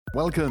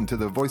Welcome to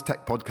the Voice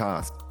Tech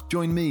Podcast.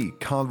 Join me,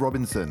 Carl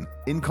Robinson,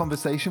 in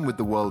conversation with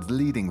the world's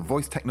leading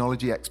voice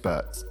technology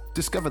experts.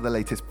 Discover the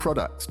latest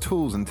products,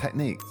 tools, and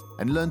techniques,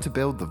 and learn to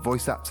build the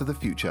voice apps of the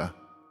future.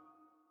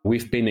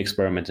 We've been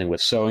experimenting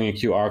with showing a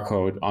QR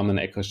code on an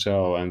Echo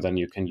Show, and then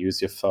you can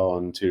use your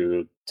phone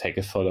to take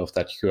a photo of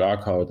that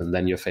QR code and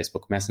then your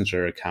Facebook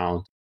Messenger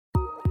account.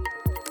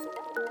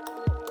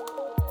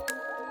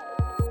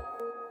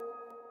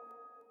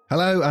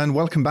 Hello and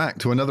welcome back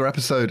to another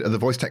episode of the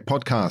Voice Tech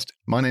Podcast.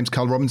 My name's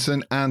Carl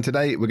Robinson, and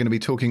today we're going to be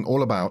talking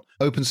all about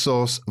open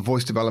source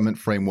voice development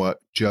framework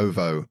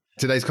Jovo.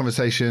 Today's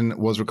conversation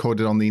was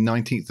recorded on the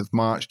 19th of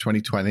March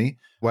 2020,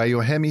 where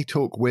you'll hear me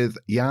talk with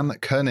Jan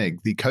Koenig,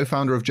 the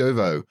co-founder of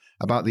Jovo,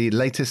 about the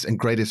latest and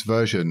greatest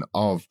version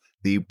of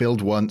the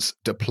Build Once,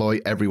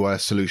 Deploy Everywhere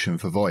solution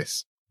for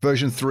voice.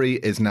 Version 3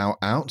 is now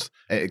out.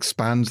 It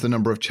expands the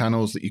number of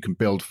channels that you can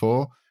build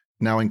for,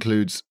 now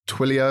includes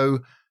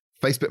Twilio,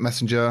 Facebook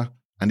Messenger,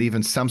 and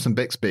even Samsung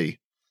Bixby.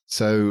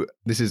 So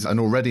this is an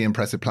already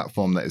impressive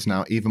platform that is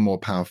now even more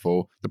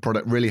powerful. The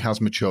product really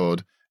has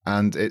matured,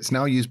 and it's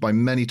now used by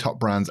many top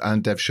brands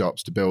and dev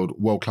shops to build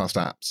world-class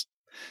apps.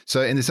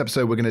 So in this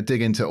episode, we're going to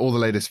dig into all the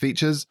latest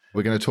features.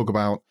 We're going to talk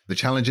about the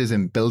challenges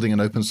in building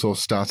an open source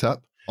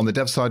startup. On the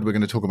dev side, we're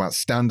going to talk about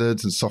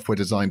standards and software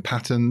design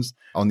patterns.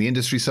 On the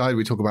industry side,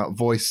 we talk about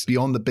voice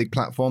beyond the big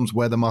platforms,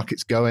 where the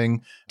market's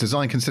going,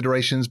 design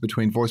considerations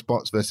between voice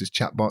bots versus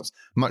chatbots,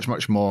 much,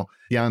 much more.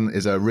 Jan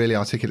is a really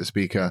articulate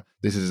speaker.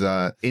 This is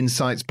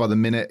insights by the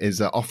minute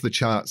is off the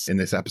charts in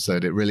this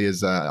episode. It really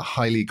is a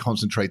highly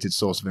concentrated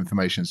source of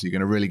information, so you're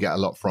going to really get a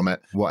lot from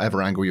it,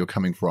 whatever angle you're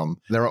coming from.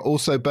 There are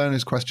also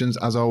bonus questions,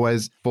 as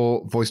always,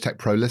 for Voice Tech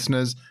Pro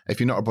listeners. If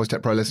you're not a Voice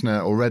Tech Pro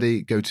listener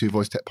already, go to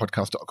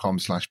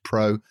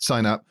voicetechpodcast.com/pro,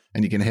 sign up,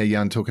 and you can hear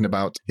Jan talking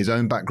about his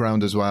own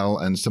background as well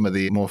and some of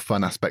the more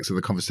fun aspects of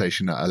the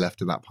conversation that are left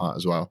to that part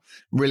as well.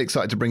 Really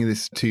excited to bring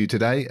this to you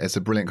today. It's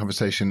a brilliant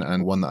conversation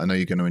and one that I know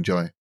you're going to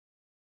enjoy.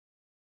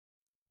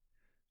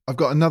 I've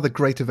got another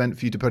great event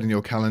for you to put in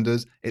your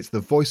calendars. It's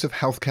the Voice of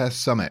Healthcare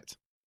Summit.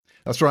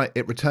 That's right,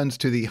 it returns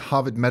to the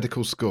Harvard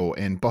Medical School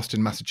in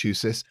Boston,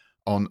 Massachusetts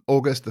on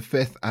August the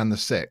 5th and the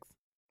 6th.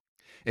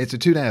 It's a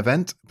 2-day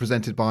event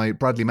presented by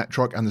Bradley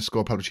Metrock and the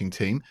Score Publishing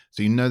team,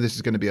 so you know this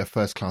is going to be a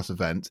first-class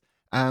event,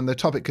 and the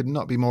topic could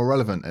not be more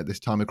relevant at this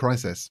time of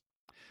crisis.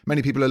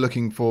 Many people are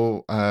looking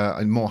for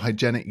a more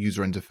hygienic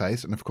user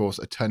interface and, of course,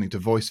 are turning to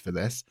voice for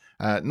this,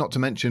 not to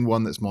mention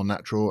one that's more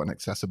natural and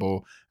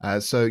accessible.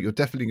 So you're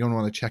definitely going to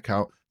want to check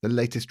out the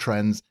latest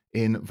trends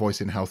in voice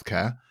in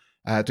healthcare.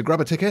 To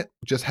grab a ticket,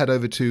 just head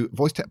over to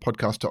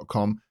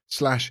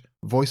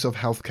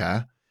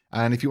voicetechpodcast.com/voiceofhealthcare.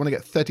 And if you want to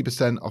get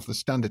 30% off the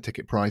standard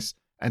ticket price,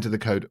 enter the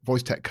code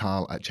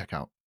VoiceTechCarl at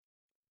checkout.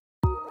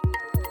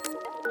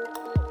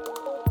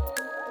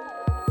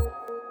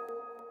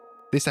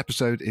 This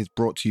episode is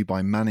brought to you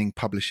by Manning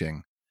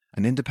Publishing,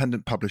 an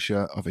independent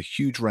publisher of a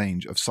huge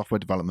range of software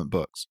development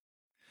books.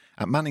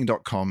 At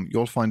Manning.com,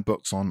 you'll find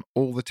books on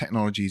all the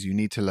technologies you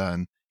need to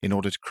learn in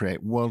order to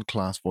create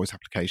world-class voice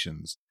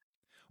applications.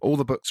 All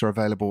the books are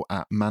available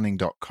at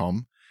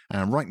Manning.com,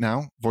 and right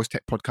now, Voice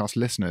Tech Podcast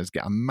listeners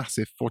get a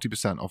massive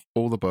 40% off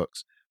all the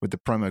books with the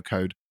promo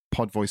code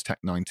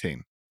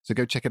PodVoiceTech19. So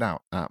go check it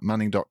out at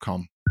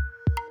Manning.com.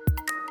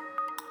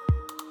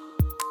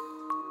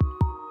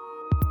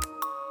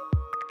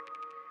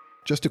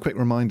 Just a quick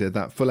reminder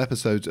that full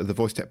episodes of the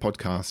Voice Tech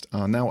Podcast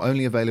are now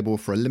only available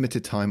for a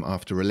limited time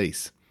after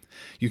release.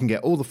 You can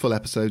get all the full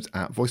episodes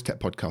at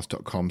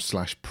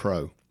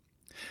voicetechpodcast.com/pro.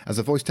 As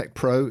a Voice Tech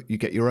Pro, you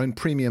get your own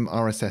premium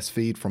RSS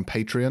feed from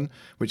Patreon,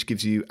 which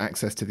gives you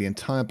access to the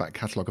entire back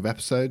catalogue of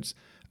episodes,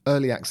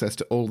 early access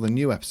to all the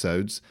new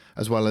episodes,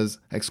 as well as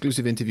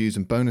exclusive interviews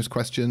and bonus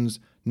questions,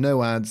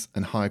 no ads,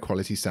 and higher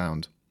quality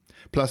sound.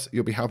 Plus,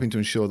 you'll be helping to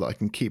ensure that I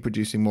can keep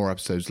producing more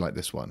episodes like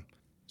this one.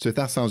 So if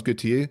that sounds good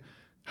to you,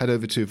 head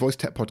over to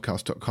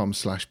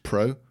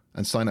voicetechpodcast.com/pro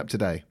and sign up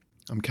today.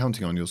 I'm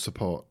counting on your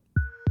support.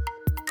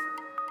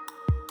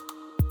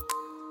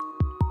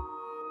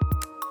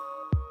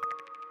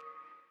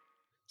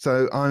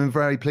 So I'm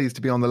very pleased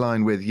to be on the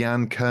line with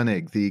Jan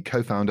Koenig, the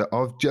co-founder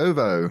of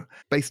Jovo,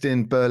 based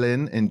in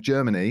Berlin in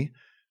Germany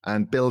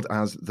and billed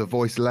as the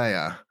voice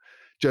layer.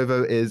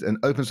 Jovo is an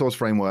open source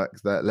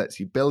framework that lets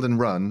you build and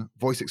run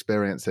voice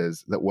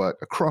experiences that work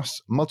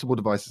across multiple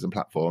devices and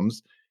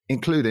platforms,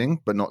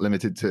 including, but not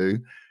limited to,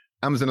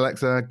 Amazon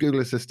Alexa, Google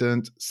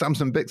Assistant,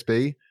 Samsung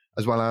Bixby,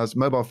 as well as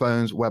mobile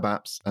phones, web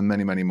apps, and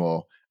many, many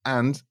more.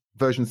 And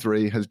version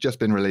 3 has just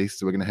been released,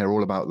 so we're going to hear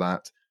all about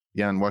that.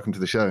 Jan, welcome to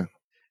the show.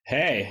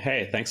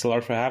 Hey, thanks a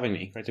lot for having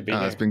me. Great to be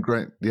here. It's been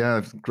great. Yeah,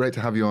 it's great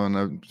to have you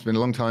on. It's been a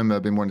long time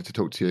I've been wanting to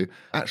talk to you.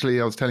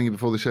 Actually, I was telling you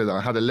before the show that I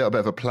had a little bit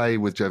of a play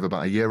with Jovo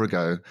about a year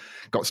ago,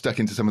 got stuck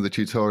into some of the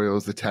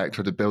tutorials, the tech,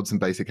 tried to build some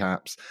basic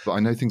apps, but I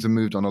know things have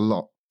moved on a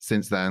lot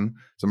since then.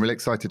 So I'm really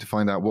excited to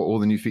find out what all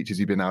the new features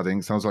you've been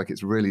adding. Sounds like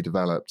it's really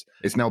developed.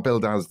 It's now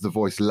billed as the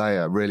voice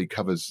layer, really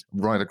covers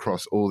right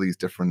across all these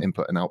different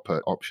input and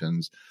output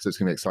options. So it's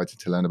going to be exciting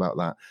to learn about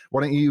that.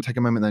 Why don't you take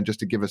a moment then just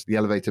to give us the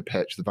elevator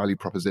pitch, the value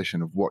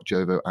proposition of what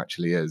Jovo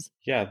actually is?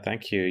 Yeah,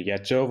 thank you. Yeah,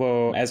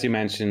 Jovo, as you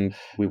mentioned,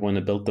 we want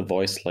to build the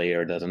voice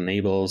layer that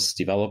enables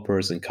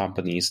developers and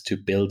companies to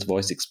build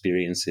voice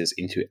experiences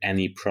into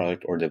any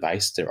product or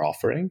device they're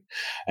offering.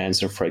 And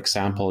so, for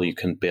example, you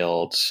can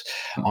build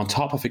on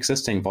top of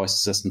existing voice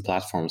assistant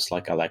platforms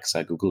like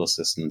Alexa, Google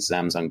Assistant,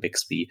 Samsung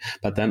Bixby,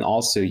 but then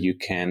also you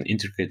can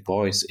integrate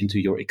voice into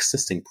your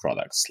existing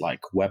products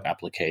like web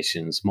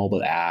applications,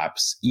 mobile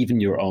apps,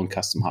 even your own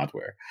custom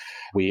hardware.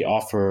 We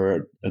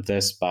offer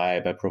this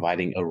by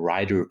providing a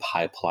rider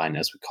pipeline,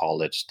 as we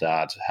call it,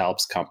 that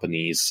helps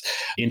companies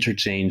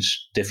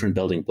interchange different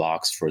building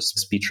blocks for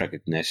speech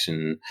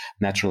recognition,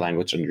 natural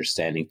language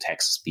understanding,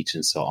 text-to-speech,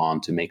 and so on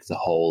to make the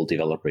whole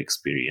developer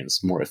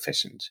experience more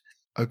efficient.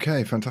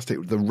 Okay,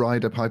 fantastic. The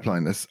rider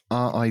pipeline, that's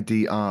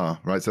RIDR,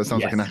 right? So that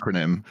sounds like an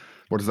acronym.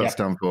 What does that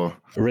stand for?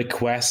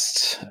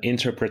 Request,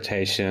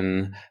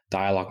 interpretation,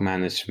 dialogue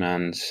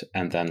management,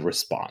 and then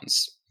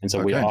response. And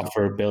so we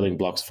offer building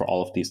blocks for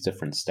all of these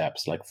different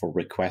steps. Like for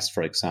request,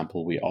 for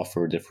example, we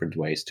offer different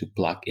ways to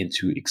plug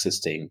into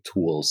existing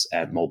tools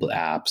and mobile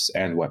apps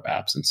and web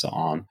apps and so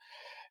on.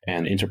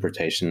 And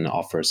interpretation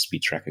offers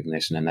speech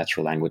recognition and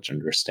natural language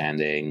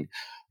understanding.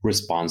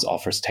 Response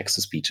offers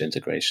text-to-speech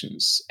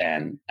integrations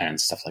and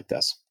stuff like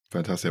this.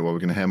 Fantastic. Well, we're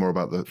going to hear more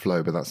about the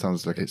flow, but that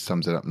sounds like it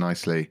sums it up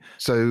nicely.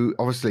 So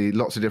obviously,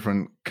 lots of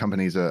different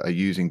companies are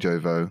using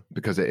Jovo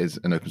because it is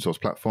an open source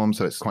platform.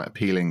 So it's quite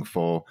appealing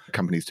for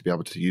companies to be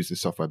able to use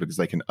this software because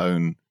they can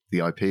own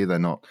the IP. They're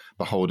not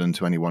beholden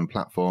to any one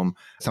platform.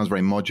 It sounds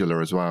very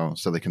modular as well.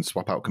 So they can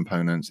swap out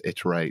components,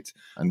 iterate,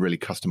 and really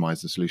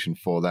customize the solution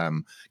for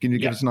them. Can you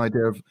give us an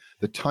idea of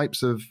the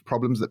types of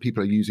problems that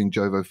people are using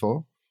Jovo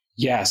for?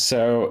 Yeah.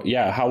 So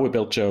how we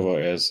built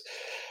Jovo is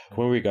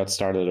when we got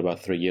started about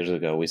 3 years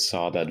ago, we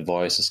saw that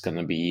voice is going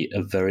to be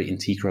a very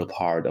integral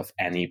part of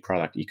any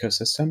product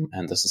ecosystem.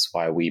 And this is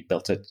why we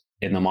built it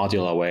in a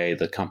modular way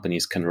that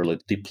companies can really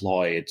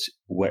deploy it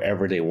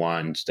wherever they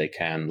want. They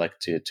can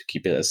to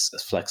keep it as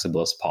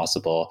flexible as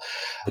possible.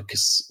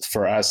 Because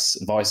for us,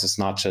 voice is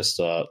not just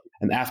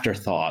an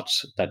afterthought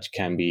that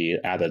can be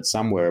added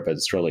somewhere, but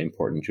it's really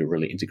important to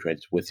really integrate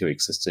it with your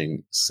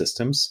existing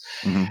systems.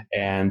 Mm-hmm.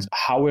 And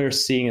how we're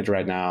seeing it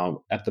right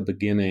now, at the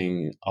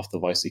beginning of the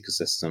voice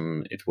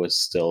ecosystem, it was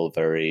still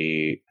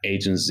very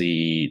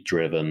agency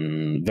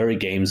driven, very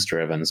games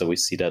driven. So we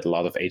see that a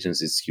lot of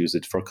agencies use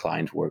it for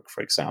client work,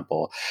 for example.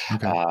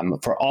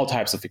 For all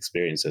types of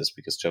experiences,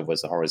 because Jovo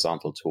is a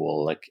horizontal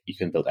tool, like you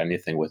can build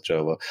anything with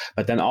Jovo.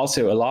 But then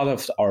also a lot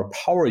of our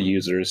power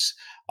users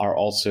are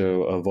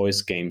also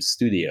voice game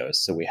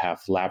studios. So we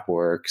have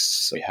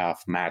Labworks, we have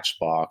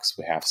Matchbox,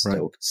 we have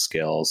Stoked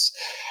Skills,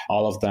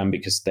 all of them,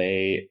 because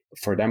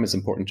for them it's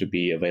important to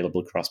be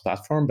available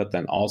cross-platform, but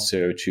then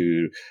also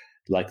to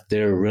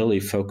they're really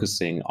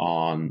focusing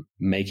on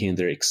making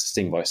their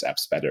existing voice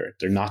apps better.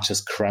 They're not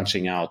just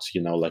crunching out,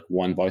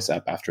 one voice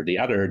app after the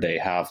other. They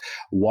have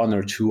 1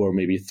 or 2 or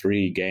maybe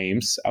 3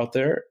 games out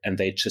there, and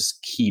they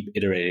just keep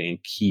iterating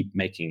and keep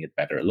making it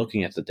better,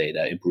 looking at the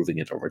data, improving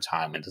it over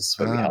time. And this is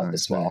where we help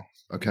as well.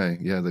 Okay.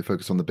 Yeah, they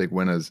focus on the big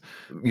winners.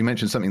 You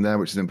mentioned something there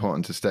which is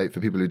important to state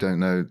for people who don't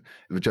know.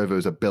 Jovo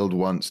is a build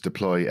once,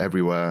 deploy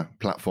everywhere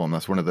platform.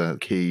 That's one of the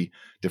key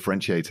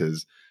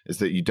differentiators, is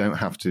that you don't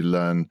have to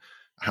learn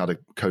how to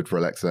code for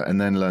Alexa and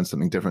then learn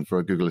something different for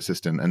a Google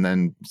Assistant and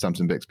then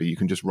Samsung Bixby. You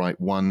can just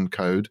write one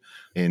code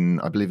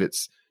in, I believe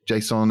it's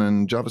JSON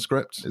and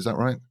JavaScript. Is that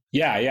right?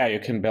 Yeah, you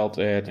can build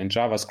it in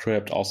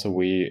JavaScript. Also,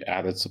 we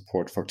added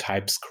support for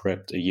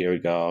TypeScript a year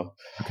ago.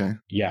 Okay.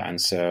 Yeah, and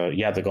so,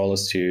 the goal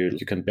is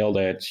you can build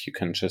it, you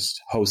can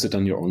just host it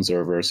on your own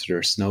server. So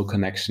there's no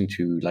connection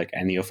to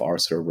any of our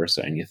servers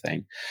or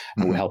anything.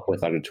 And we help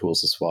with other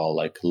tools as well,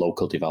 like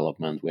local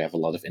development. We have a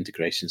lot of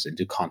integrations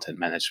into content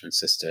management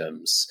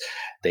systems,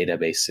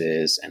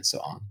 databases, and so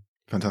on.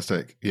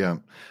 Fantastic. Yeah.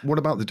 What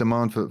about the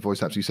demand for voice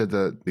apps? You said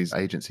that these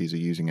agencies are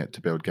using it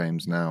to build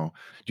games now.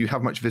 Do you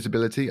have much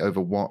visibility over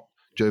what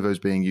Jovo is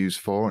being used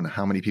for and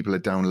how many people are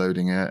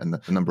downloading it and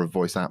the number of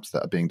voice apps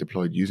that are being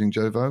deployed using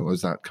Jovo? Or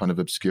is that kind of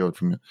obscured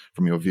from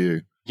your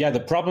view? Yeah,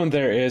 the problem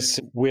there is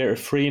we're a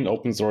free and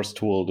open source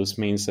tool. This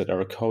means that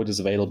our code is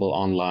available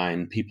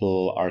online.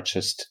 People are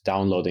just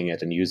downloading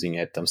it and using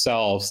it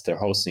themselves. They're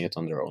hosting it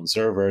on their own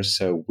servers.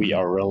 So we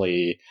are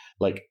really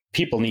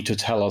people need to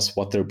tell us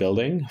what they're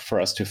building for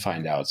us to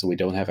find out. So we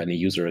don't have any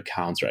user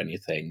accounts or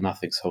anything.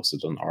 Nothing's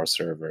hosted on our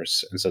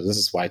servers. And so this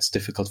is why it's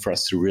difficult for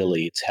us to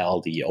really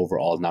tell the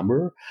overall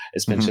number.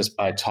 It's been just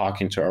by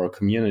talking to our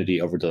community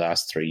over the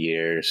last 3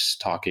 years,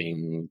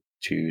 talking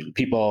to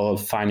people,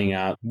 finding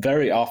out.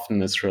 Very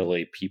often it's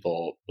really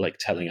people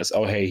telling us,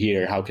 oh, hey,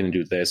 here, how can I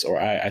do this?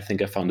 Or I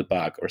think I found a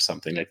bug or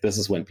something. This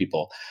is when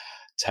people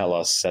tell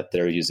us that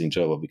they're using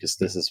Java, because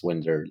this is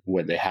when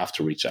they have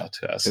to reach out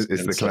to us.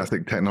 It's the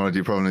classic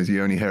technology problem is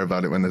you only hear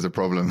about it when there's a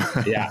problem.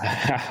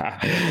 Yeah,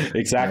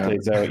 exactly.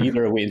 Yeah. So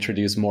either we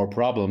introduce more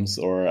problems,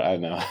 or I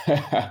don't know.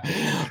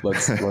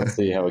 let's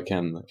see how we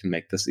can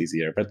make this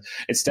easier. But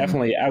it's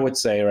definitely, I would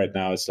say right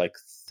now it's like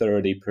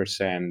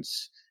 30%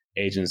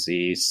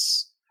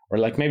 agencies, or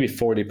like maybe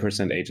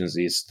 40%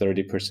 agencies,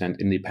 30%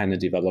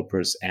 independent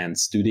developers and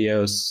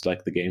studios,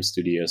 like the game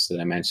studios that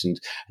I mentioned.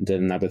 And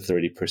then another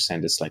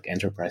 30% is like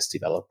enterprise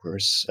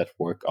developers that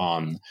work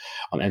on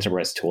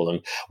enterprise tooling,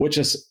 which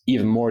is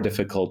even more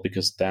difficult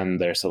because then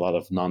there's a lot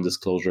of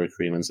non-disclosure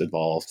agreements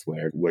involved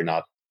where we're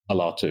not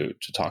allowed to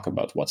talk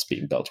about what's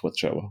being built with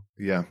Java.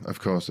 Yeah,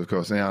 of course.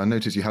 Yeah, I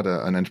noticed you had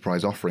an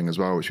enterprise offering as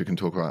well, which we can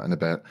talk about in a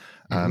bit.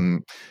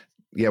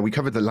 Yeah, we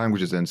covered the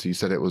languages then. So you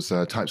said it was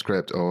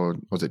TypeScript, or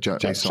was it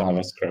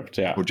JavaScript?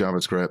 Yeah, or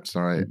JavaScript.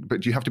 Sorry,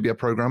 but do you have to be a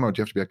programmer, or do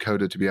you have to be a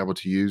coder to be able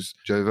to use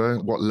Java?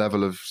 What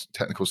level of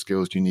technical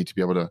skills do you need to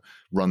be able to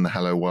run the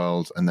hello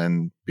world and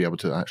then be able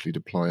to actually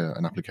deploy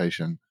an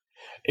application?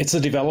 It's a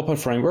developer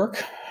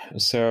framework,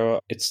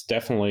 so it's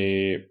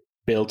definitely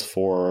built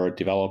for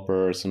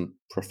developers and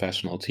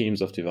professional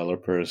teams of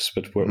developers.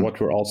 But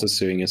what we're also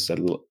seeing is that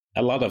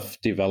a lot of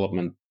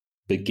development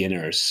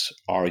beginners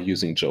are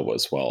using Java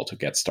as well to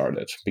get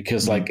started,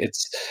 because like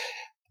it's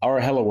our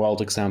Hello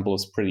World example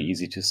is pretty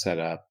easy to set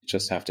up. You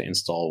just have to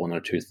install one or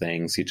two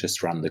things. You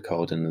just run the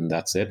code and then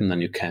that's it. And then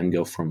you can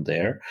go from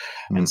there.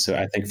 And so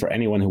I think for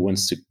anyone who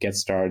wants to get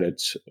started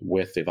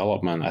with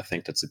development, I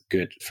think that's a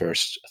good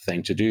first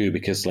thing to do,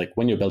 because like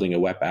when you're building a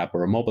web app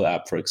or a mobile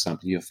app, for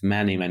example, you have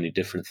many, many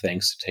different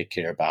things to take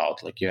care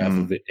about. Like you have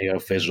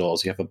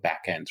visuals, you have a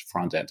back end,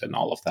 front end, and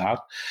all of that.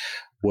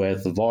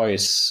 With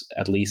voice,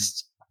 at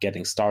least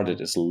getting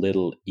started is a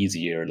little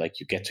easier. Like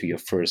you get to your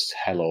first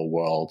hello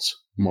world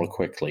more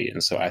quickly.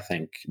 And so I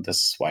think this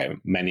is why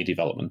many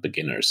development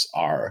beginners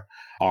are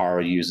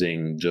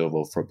using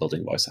Java for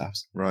building voice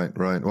apps. Right.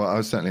 Well, I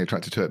was certainly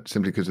attracted to it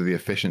simply because of the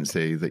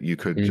efficiency that you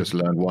could just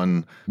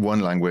learn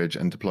one language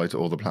and deploy to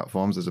all the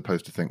platforms, as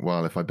opposed to think,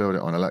 well, if I build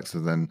it on Alexa,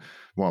 then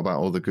what about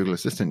all the Google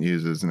Assistant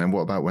users? And then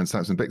what about when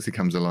Samsung Bixby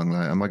comes along?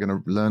 Like, am I going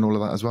to learn all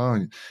of that as well?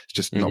 And it's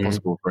just not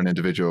possible for an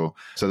individual.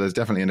 So there's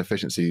definitely an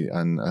efficiency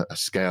and a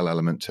scale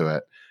element to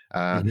it.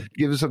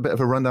 Give us a bit of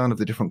a rundown of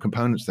the different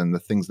components then, the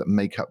things that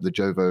make up the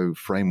Jovo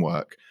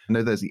framework. I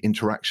know there's the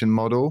interaction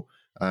model.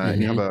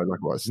 And you have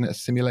isn't it a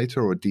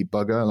simulator or a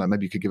debugger? Like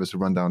maybe you could give us a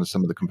rundown of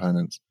some of the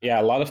components.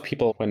 Yeah, a lot of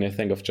people, when they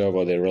think of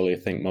Java, they really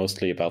think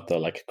mostly about the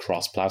like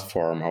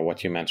cross-platform, or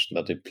what you mentioned,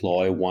 the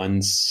deploy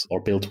once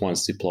or build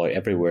once, deploy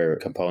everywhere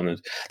component.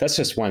 That's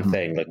just one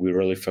thing. Like we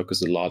really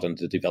focus a lot on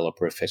the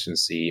developer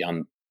efficiency,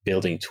 on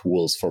building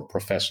tools for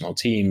professional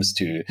teams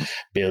to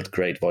build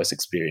great voice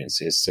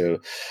experiences. So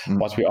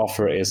what we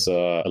offer is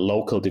a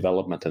local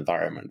development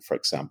environment, for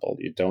example.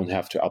 You don't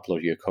have to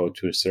upload your code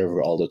to a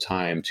server all the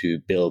time to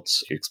build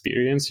your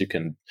experience. You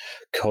can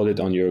code it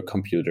on your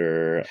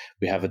computer.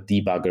 We have a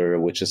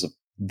debugger, which is a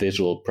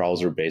visual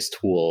browser-based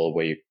tool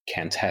where you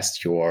can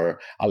test your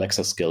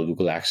Alexa skill,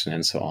 Google Action,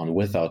 and so on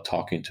without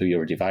talking to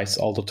your device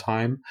all the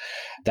time.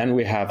 Then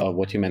we have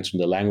what you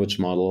mentioned, the language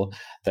model.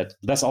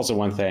 That's also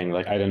one thing.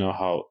 Like I don't know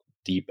how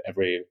deep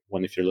every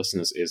one of your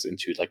listeners is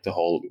into like the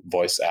whole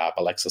voice app,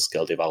 Alexa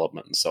skill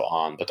development, and so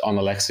on. But on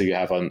Alexa, you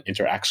have an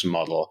interaction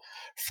model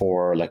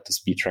for like the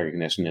speech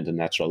recognition and the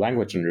natural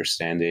language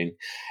understanding.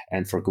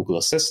 And for Google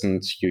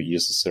Assistant, you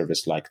use a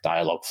service like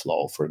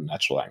Dialogflow for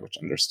natural language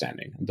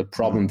understanding. And the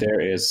problem there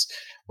is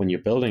when you're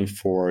building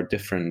for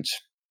different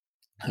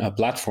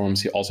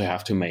platforms, you also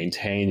have to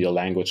maintain your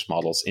language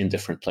models in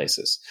different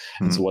places.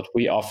 And so what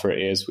we offer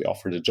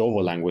the Java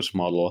language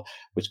model,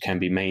 which can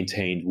be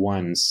maintained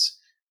once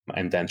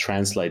and then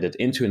translated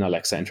into an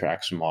Alexa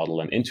interaction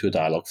model and into a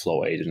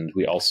Dialogflow agent.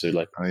 We also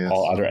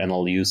all other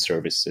NLU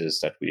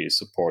services that we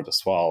support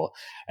as well.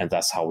 And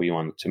that's how we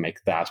want to make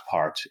that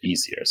part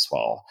easier as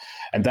well.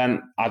 And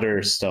then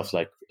other stuff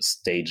like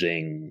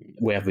staging.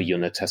 We have a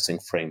unit testing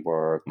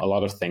framework, a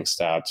lot of things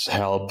that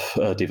help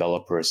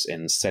developers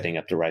in setting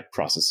up the right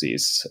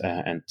processes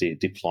and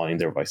deploying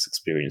their voice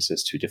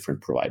experiences to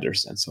different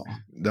providers and so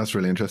on. That's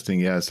really interesting.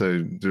 Yeah.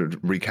 So to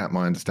recap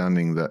my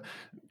understanding, that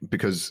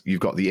because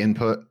you've got the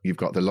input, you've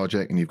got the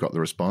logic, and you've got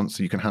the response,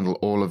 so you can handle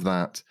all of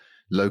that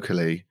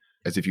locally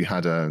as if you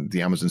had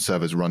the Amazon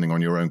servers running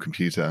on your own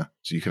computer.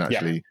 So you can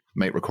actually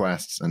make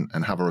requests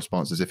and have a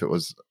response as if it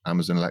was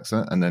Amazon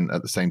Alexa. And then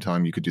at the same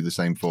time, you could do the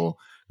same for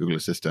Google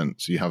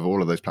Assistant. So you have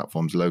all of those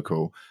platforms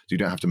local. So you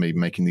don't have to be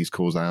making these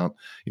calls out.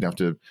 You don't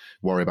have to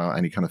worry about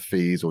any kind of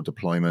fees or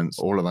deployments,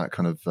 all of that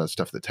kind of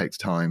stuff that takes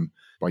time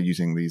by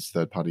using these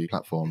third-party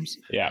platforms.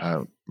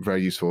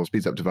 Very useful,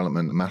 speeds up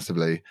development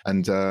massively.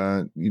 And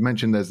you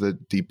mentioned there's the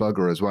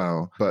debugger as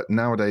well. But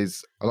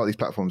nowadays, a lot of these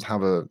platforms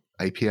have a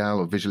APL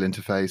or visual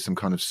interface, some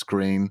kind of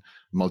screen,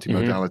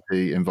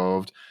 multimodality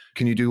involved.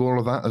 Can you do all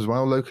of that as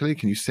well locally?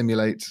 Can you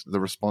simulate the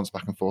response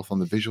back and forth on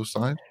the visual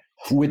side?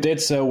 We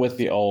did so with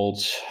the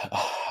old,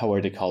 how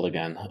were they called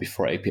again?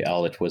 Before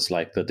APL, it was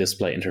like the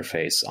display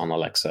interface on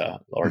Alexa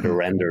or the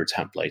render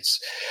templates.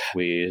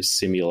 We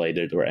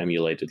simulated or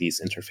emulated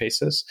these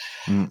interfaces.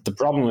 The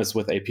problem is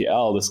with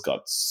APL, this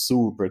got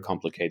super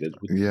complicated.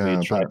 We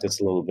tried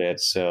this a little bit.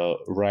 So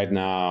right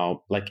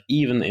now, like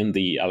even in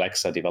the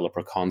Alexa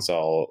developer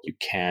console, you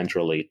can't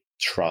really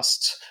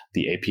trust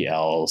the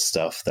APL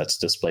stuff that's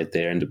displayed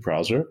there in the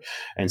browser.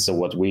 And so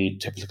what we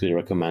typically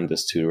recommend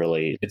is to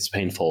really, it's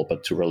painful,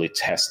 but to really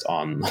test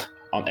on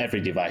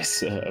every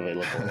device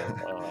available.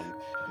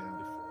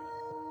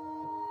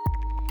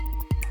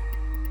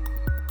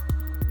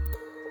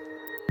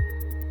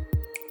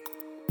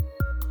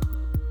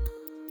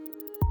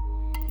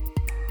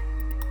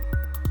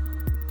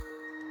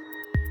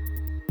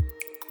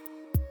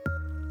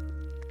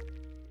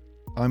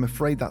 I'm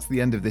afraid that's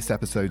the end of this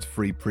episode's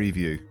free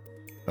preview.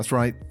 That's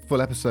right,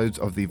 full episodes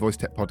of the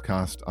VoiceTech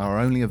podcast are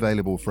only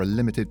available for a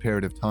limited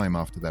period of time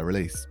after their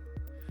release.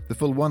 The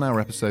full 1-hour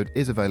episode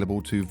is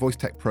available to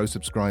VoiceTech Pro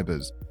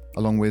subscribers,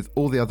 along with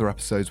all the other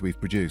episodes we've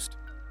produced.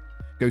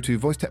 Go to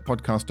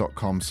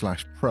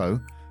voicetechpodcast.com/pro,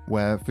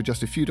 where for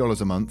just a few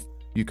dollars a month,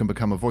 you can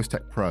become a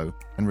VoiceTech Pro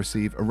and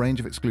receive a range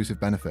of exclusive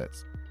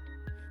benefits.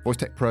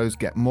 VoiceTech Pros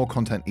get more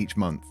content each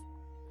month.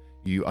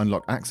 You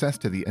unlock access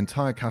to the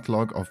entire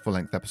catalogue of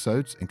full-length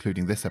episodes,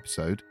 including this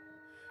episode.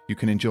 You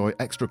can enjoy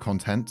extra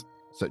content,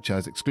 such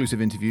as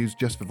exclusive interviews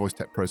just for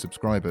VoiceTech Pro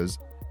subscribers,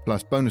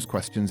 plus bonus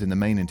questions in the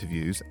main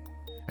interviews,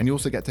 and you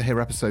also get to hear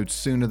episodes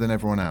sooner than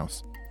everyone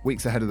else,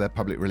 weeks ahead of their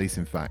public release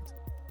in fact.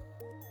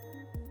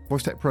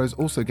 VoiceTech Pros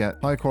also get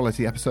high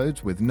quality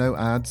episodes with no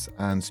ads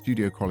and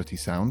studio quality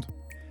sound,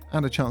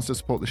 and a chance to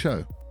support the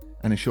show,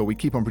 and ensure we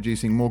keep on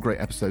producing more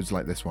great episodes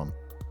like this one.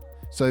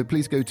 So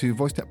please go to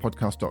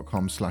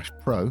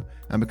voicetechpodcast.com/pro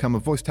and become a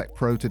VoiceTech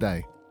Pro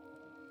today.